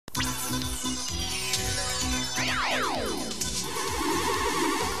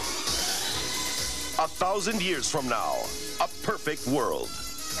1,000 years from now, a perfect world.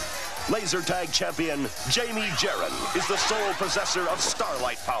 Laser tag champion Jamie Jarren is the sole possessor of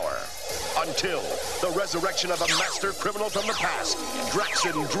starlight power. Until the resurrection of a master criminal from the past,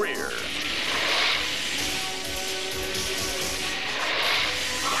 Draxon Dreer.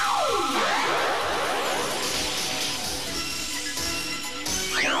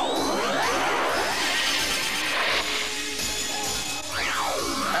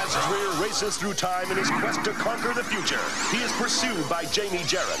 As Dreer races through time in his quest to conquer the future, he is pursued by Jamie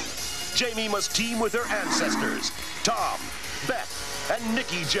Jarren. Jamie must team with her ancestors, Tom, Beth, and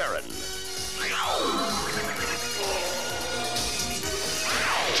Nikki Jarren.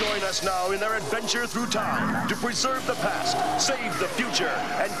 Join us now in their adventure through time to preserve the past, save the future,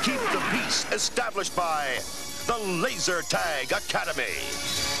 and keep the peace established by the Laser Tag Academy.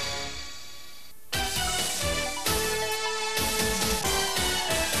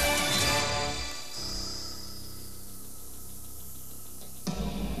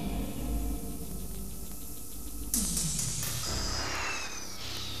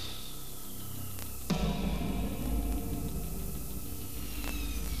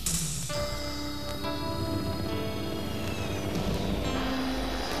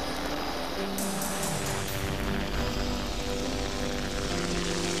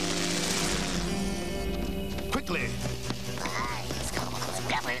 Quickly.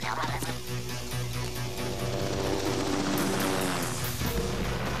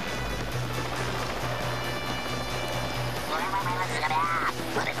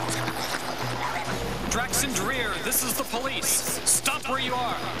 Draxon Dreer, this is the police. Stop where you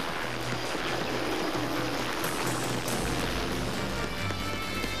are.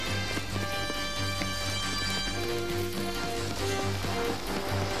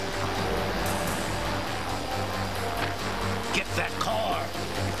 Get that car.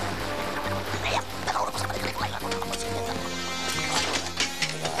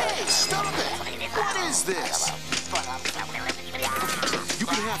 Hey, stop it! What is this? You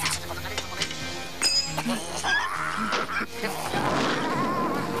can have it.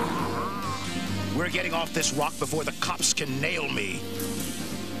 We're getting off this rock before the cops can nail me.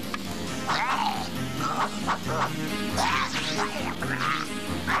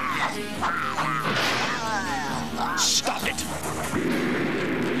 Stop it!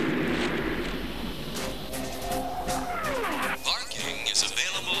 Parking is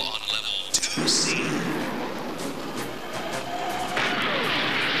available on level 2C.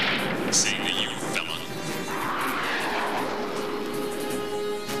 Say to you, fella.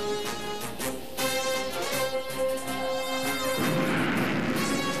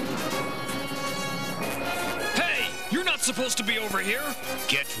 Hey, you're not supposed to be over here.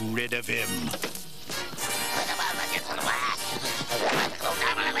 Get rid of him.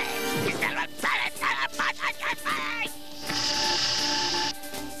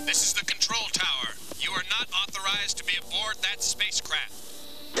 This is the control tower. You are not authorized to be aboard that spacecraft.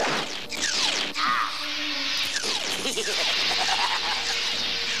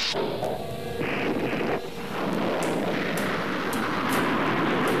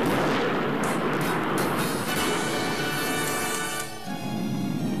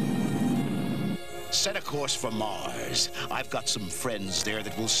 Set a course for Mars. I've got some friends there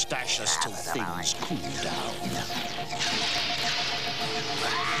that will stash us till things cool down.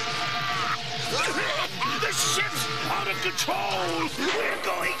 The ship's out of control! We're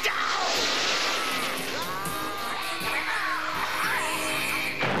going down!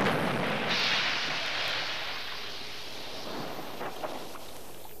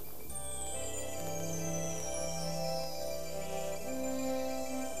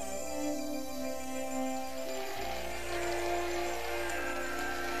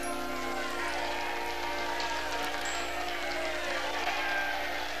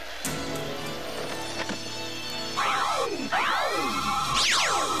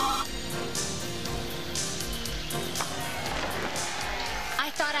 I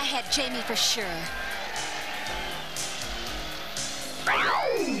thought I had Jamie for sure.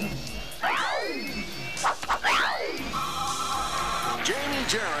 Jamie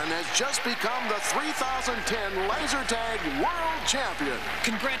Jarren has just become the 2010 Laser Tag World Champion.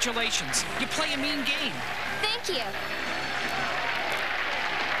 Congratulations. You play a mean game. Thank you.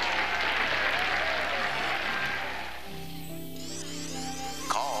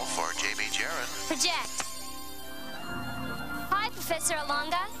 Call for Jamie Jarren. Project. Hi, Professor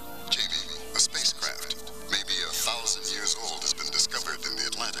Alonga. Jamie, a spacecraft, maybe 1,000 years old, has been discovered in the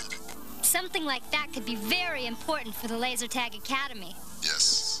Atlantic. Something like that could be very important for the Laser Tag Academy.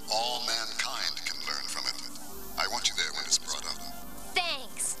 Yes, all mankind can learn from it. I want you there when it's brought up.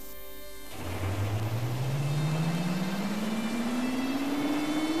 Thanks.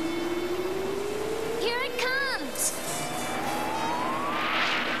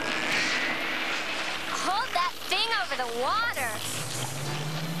 the water.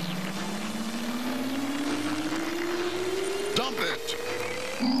 Dump it!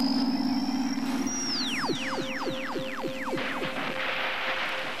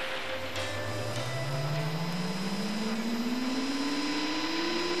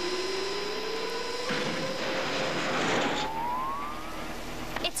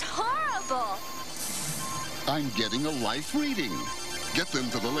 It's horrible. I'm getting a life reading. Get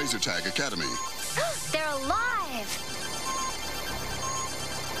them to the Laser Tag Academy. They're alive.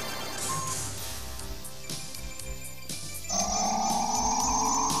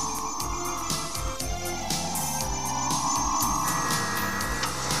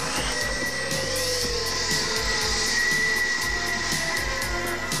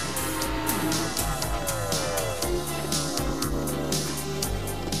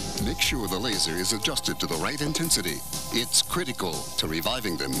 Make sure the laser is adjusted to the right intensity. It's critical to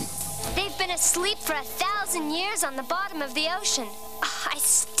reviving them. They've been asleep for 1,000 years on the bottom of the ocean. I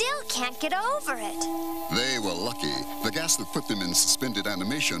still can't get over it. They were lucky. The gas that put them in suspended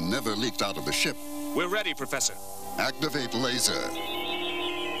animation never leaked out of the ship. We're ready, Professor. Activate laser.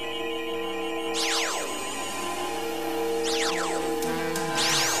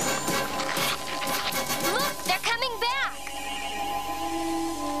 Look, they're coming back.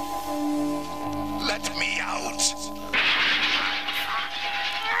 Let me out!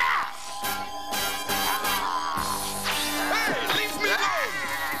 Hey, leave me alone!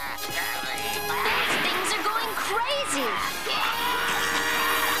 Those things are going crazy.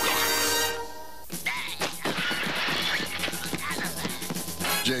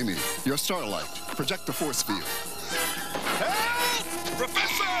 Jamie, your starlight. Project the force field. Help!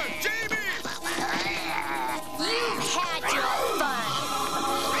 Professor! Jamie! You've had your fun.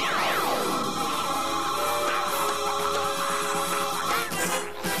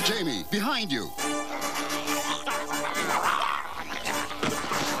 Jamie, behind you.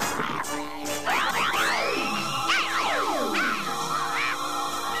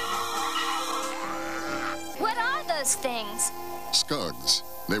 What are those things? Skugs.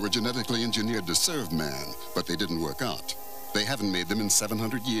 They were genetically engineered to serve man, but they didn't work out. They haven't made them in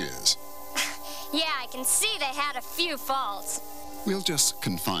 700 years. Yeah, I can see they had a few faults. We'll just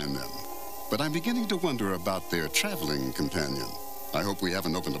confine them. But I'm beginning to wonder about their traveling companion. I hope we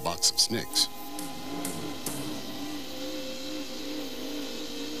haven't opened a box of snakes.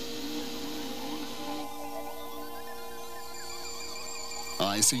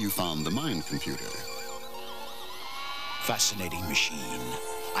 I see you found the mind computer. Fascinating machine.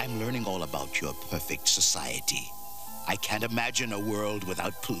 I'm learning all about your perfect society. I can't imagine a world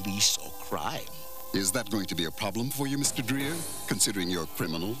without police or crime. Is that going to be a problem for you, Mr. Dreer, considering your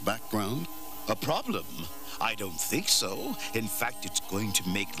criminal background? A problem? I don't think so. In fact, it's going to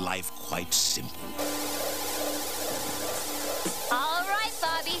make life quite simple. All right,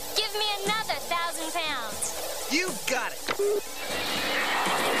 Bobby, give me another 1,000 pounds. You got it.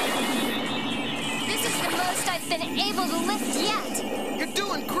 This is the most I've been able to lift yet. You're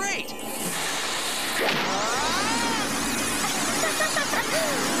doing great.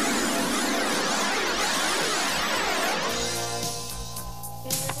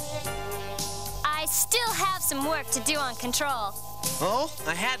 I still have some work to do on control. Oh,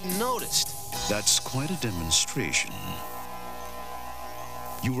 I hadn't noticed. That's quite a demonstration.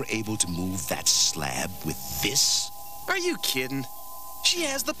 You were able to move that slab with this? Are you kidding? She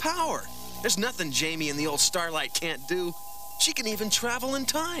has the power. There's nothing Jamie and the old Starlight can't do. She can even travel in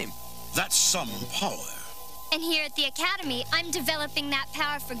time. That's some power. And here at the Academy, I'm developing that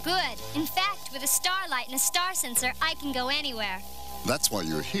power for good. In fact, with a starlight and a star sensor, I can go anywhere. That's why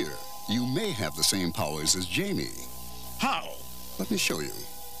you're here. You may have the same powers as Jamie. How? Let me show you.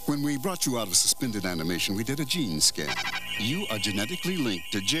 When we brought you out of suspended animation, we did a gene scan. You are genetically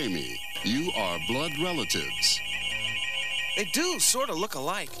linked to Jamie. You are blood relatives. They do sort of look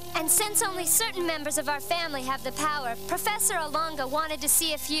alike. And since only certain members of our family have the power, Professor Alonga wanted to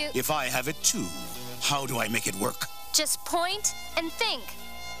see if you... If I have it too, how do I make it work? Just point and think.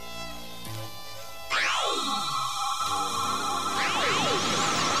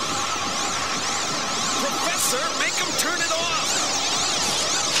 Professor, make him turn it off!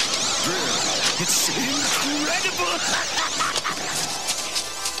 It's incredible!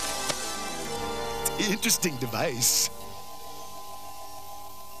 Interesting device.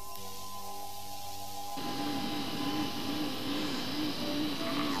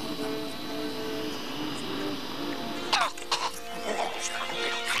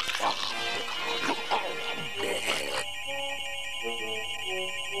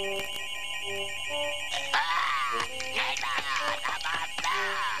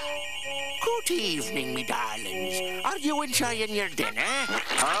 Good evening, me darlings. Are you enjoying your dinner?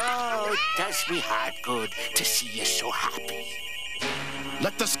 Oh, it does me heart good to see you so happy.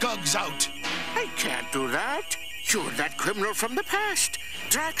 Let the Skugs out. I can't do that. You're that criminal from the past.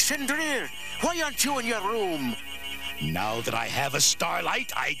 Drax and Dreer, why aren't you in your room? Now that I have a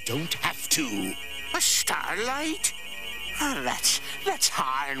starlight, I don't have to. A starlight? Oh, that's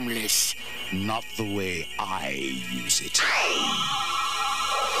harmless. Not the way I use it. Hey,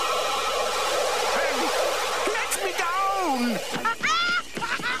 let me down!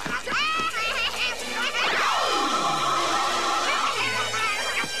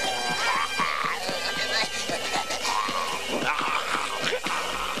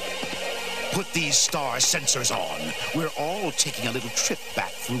 Put these star sensors on. We're all taking a little trip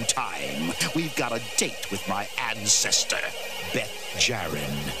back through time. We've got a date with my ancestor, Beth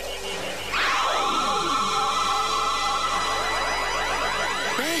Jaren.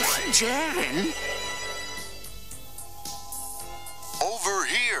 Beth Jaren? Over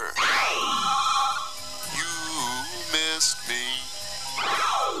here. You missed me.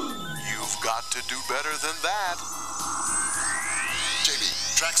 You've got to do better than that. Jamie,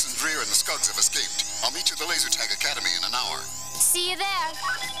 Drax and Dreer and the Skugs have escaped. I'll meet you at the Laser Tag Academy in an hour. See you there.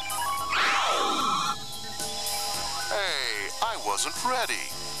 Hey, I wasn't ready.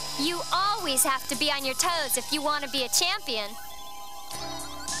 You always have to be on your toes if you want to be a champion.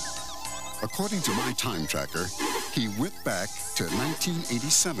 According to my time tracker, he went back to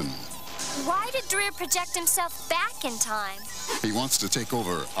 1987. Why did Dreer project himself back in time? He wants to take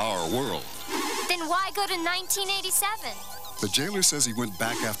over our world. Then why go to 1987? The jailer says he went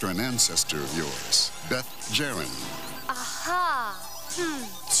back after an ancestor of yours, Beth Jaren. Aha.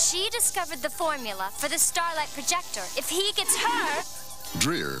 She discovered the formula for the Starlight Projector. If he gets her...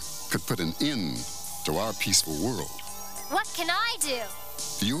 Dreer could put an end to our peaceful world. What can I do?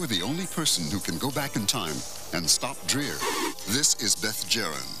 You're the only person who can go back in time and stop Dreer. This is Beth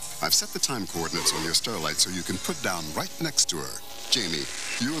Jaren. I've set the time coordinates on your Starlight so you can put down right next to her. Jamie,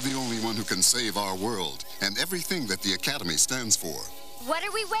 you're the only one who can save our world and everything that the Academy stands for. What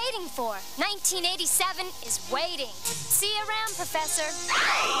are we waiting for? 1987 is waiting. See you around, Professor.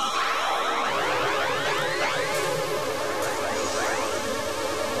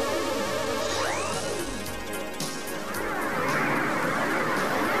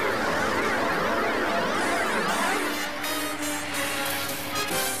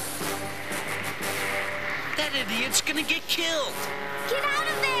 That idiot's gonna get killed. Get out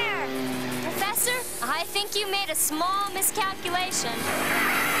of there! Professor, I think you made a small miscalculation.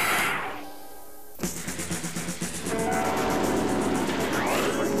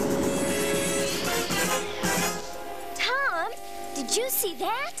 Tom, did you see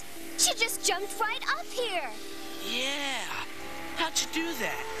that? She just jumped right up here. Yeah. How'd you do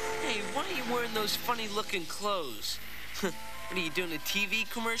that? Hey, why are you wearing those funny-looking clothes? What are you doing, a TV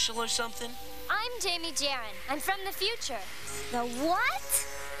commercial or something? I'm Jamie Jaren. I'm from the future. The what?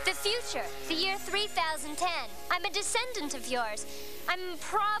 The future. The year 3010. I'm a descendant of yours. I'm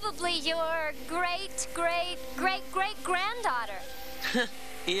probably your great-great-great-great-granddaughter.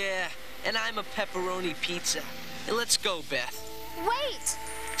 Yeah, and I'm a pepperoni pizza. Hey, let's go, Beth. Wait!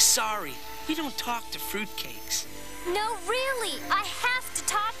 Sorry, we don't talk to fruitcakes. No, really. I have to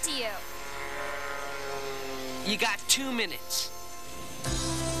talk to you. You got 2 minutes.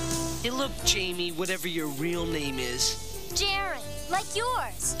 Hey, look, Jamie, whatever your real name is. Jaren, like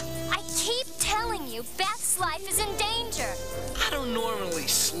yours. I keep telling you Beth's life is in danger. I don't normally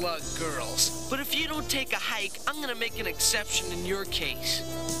slug girls, but if you don't take a hike, I'm gonna make an exception in your case.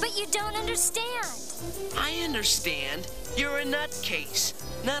 But you don't understand. I understand. You're a nutcase.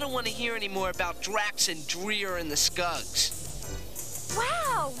 And I don't want to hear any more about Drax and Dreer and the Skugs.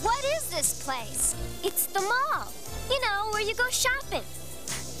 Wow, what is this place? It's the mall. You know, where you go shopping.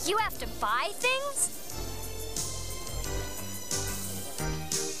 You have to buy things?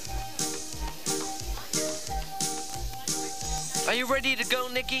 Are you ready to go,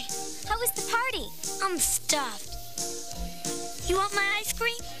 Nikki? How was the party? I'm stuffed. You want my ice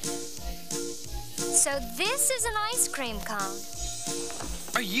cream? So this is an ice cream cone.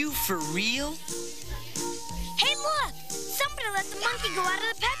 Are you for real? Hey, look! Somebody let the monkey go out of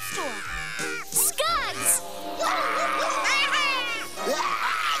the pet store. Skugs!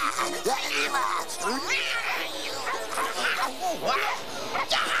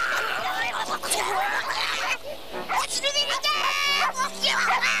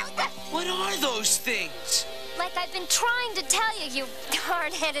 What are those things? Like I've been trying to tell you, you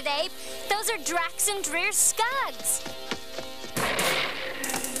hard-headed ape. Those are Drax and Dreer's Skugs.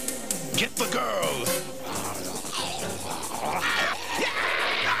 Get the girl!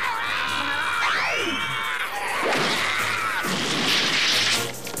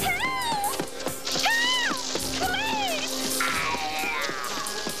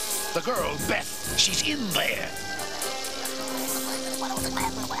 in there.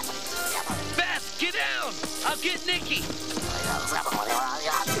 Beth, get down! I'll get Nikki!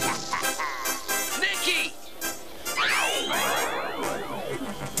 Nikki!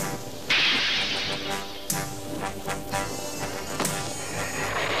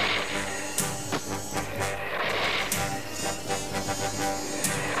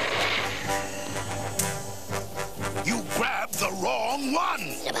 You grabbed the wrong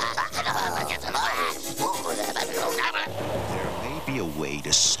one. There may be a way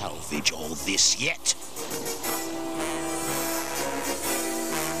to salvage all this yet.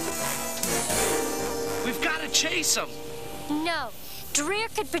 We've got to chase him. No. Dreer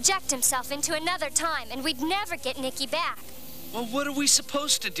could project himself into another time, and we'd never get Nikki back. Well, what are we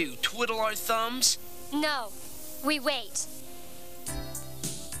supposed to do? Twiddle our thumbs? No. We wait.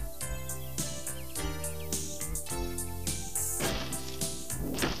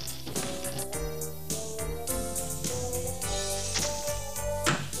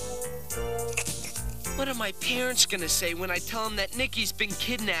 What are my parents gonna say when I tell them that Nikki's been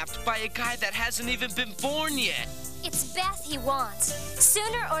kidnapped by a guy that hasn't even been born yet? It's Beth he wants.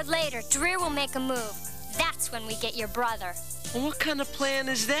 Sooner or later, Dreer will make a move. That's when we get your brother. Well, what kind of plan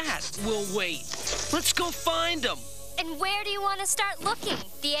is that? We'll wait. Let's go find him. And where do you want to start looking?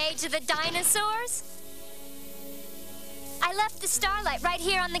 The age of the dinosaurs? I left the starlight right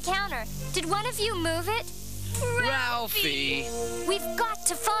here on the counter. Did one of you move it? Ralphie! We've got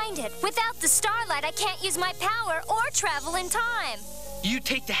to find it. Without the starlight, I can't use my power or travel in time. You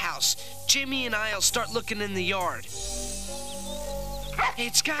take the house. Jimmy and I'll start looking in the yard. Hey,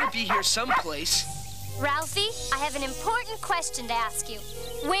 it's gotta be here someplace. Ralphie, I have an important question to ask you.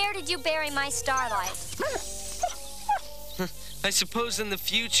 Where did you bury my starlight? I suppose in the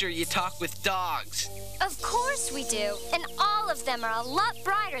future you talk with dogs. Of course we do. And all of them are a lot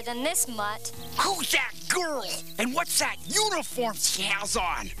brighter than this mutt. Who's that girl? And what's that uniform she has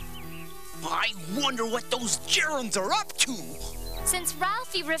on? I wonder what those gerunds are up to. Since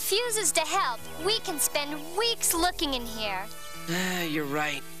Ralphie refuses to help, we can spend weeks looking in here. You're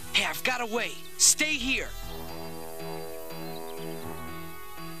right. Hey, I've got a way. Stay here.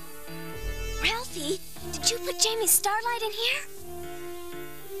 Ralphie, did you put Jamie's starlight in here?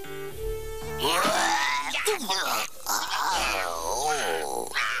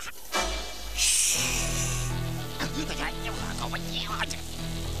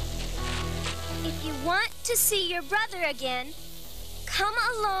 If you want to see your brother again, come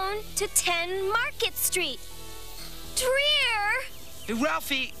alone to 10 Market Street. Dreer! Hey,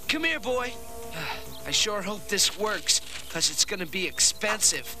 Ralphie, come here, boy. I sure hope this works, because it's gonna be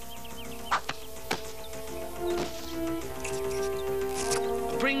expensive.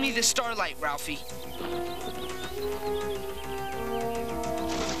 Bring me the starlight, Ralphie.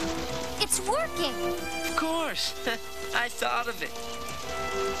 It's working. Of course. I thought of it.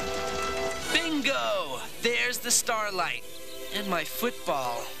 Bingo! There's the starlight. And my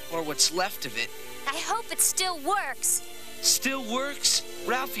football, or what's left of it. I hope it still works. Still works?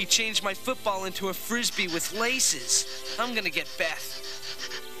 Ralphie changed my football into a frisbee with laces. I'm gonna get Beth.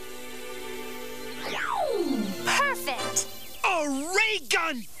 Perfect. A ray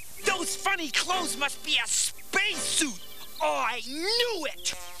gun! Those funny clothes must be a spacesuit. Oh, I knew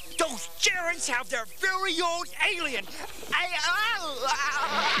it! Those gerunds have their very own alien.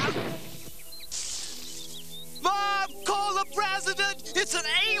 Mom, call the president! It's an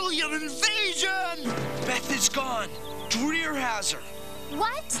alien invasion! Beth is gone. Dreer has her.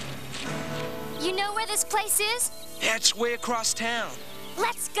 What? You know where this place is? Yeah, it's way across town.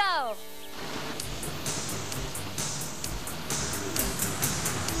 Let's go.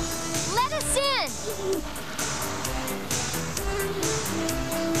 Let us in.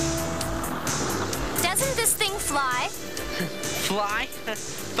 Doesn't this thing fly? Fly?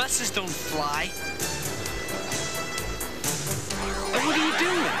 Buses don't fly. And what are you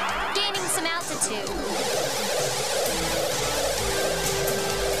doing? Gaining some altitude.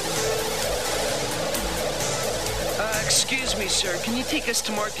 Excuse me, sir. Can you take us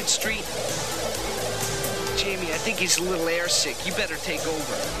to Market Street? Jamie, I think he's a little airsick. You better take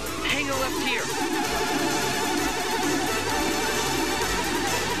over. Hang a left here.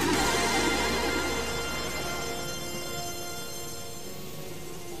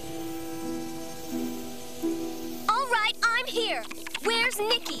 All right, I'm here. Where's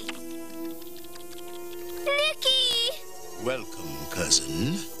Nikki? Nikki! Welcome,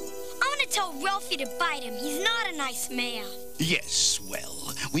 cousin. I want to tell Ralphie to bite him. He's not a nice man. Yes,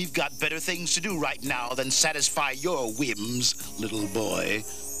 well, we've got better things to do right now than satisfy your whims, little boy.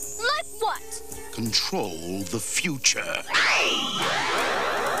 Like what? Control the future.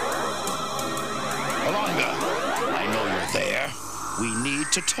 Rhonda, I know you're there. We need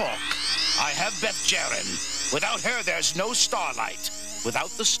to talk. I have Beth Jaren. Without her, there's no Starlight. Without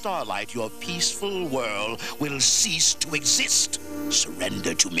the Starlight, your peaceful world will cease to exist.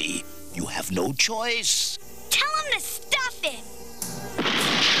 Surrender to me. You have no choice. Tell him to stuff it.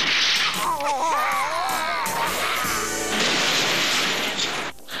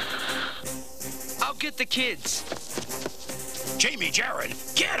 I'll get the kids. Jamie Jaren,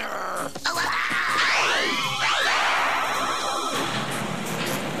 get her!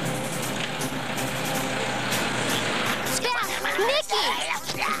 Mickey!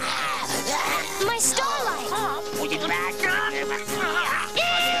 My Starlight!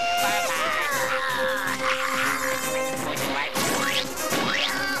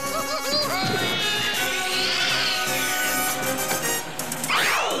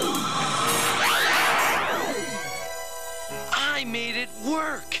 I made it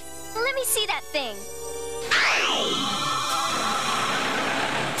work. Let me see that thing.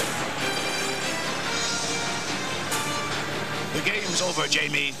 The game's over,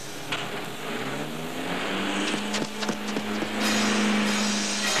 Jamie.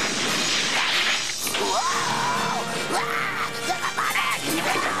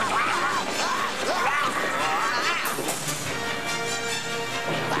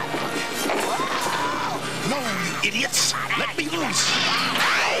 No, you idiots! Let me loose!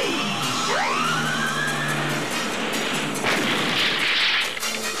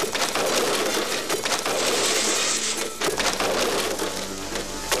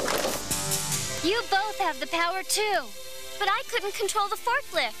 You both have the power, too. But I couldn't control the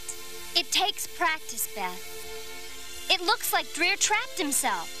forklift. It takes practice, Beth. It looks like Dreer trapped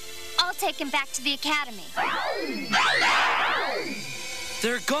himself. I'll take him back to the academy.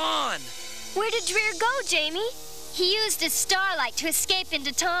 They're gone. Where did Dreer go, Jamie? He used his Starlight to escape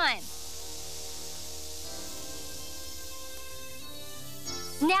into time.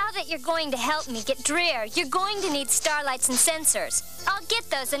 Now that you're going to help me get Dreer, you're going to need Starlights and sensors. I'll get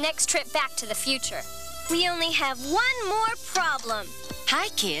those the next trip back to the future. We only have one more problem. Hi,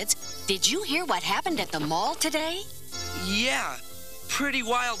 kids. Did you hear what happened at the mall today? Yeah, pretty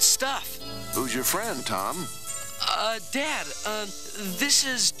wild stuff. Who's your friend, Tom? Dad, this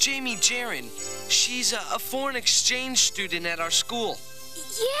is Jamie Jaren. She's a foreign exchange student at our school.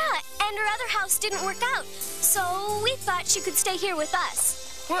 Yeah, and her other house didn't work out, so we thought she could stay here with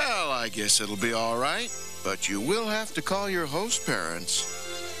us. Well, I guess it'll be all right, but you will have to call your host parents.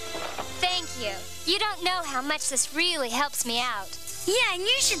 Thank you. You don't know how much this really helps me out. Yeah, and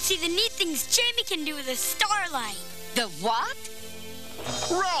you should see the neat things Jamie can do with a Starlight. The what?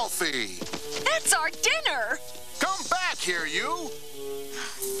 Ralphie! That's our dinner! Come back here, you!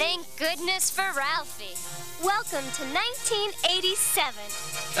 Thank goodness for Ralphie. Welcome to 1987.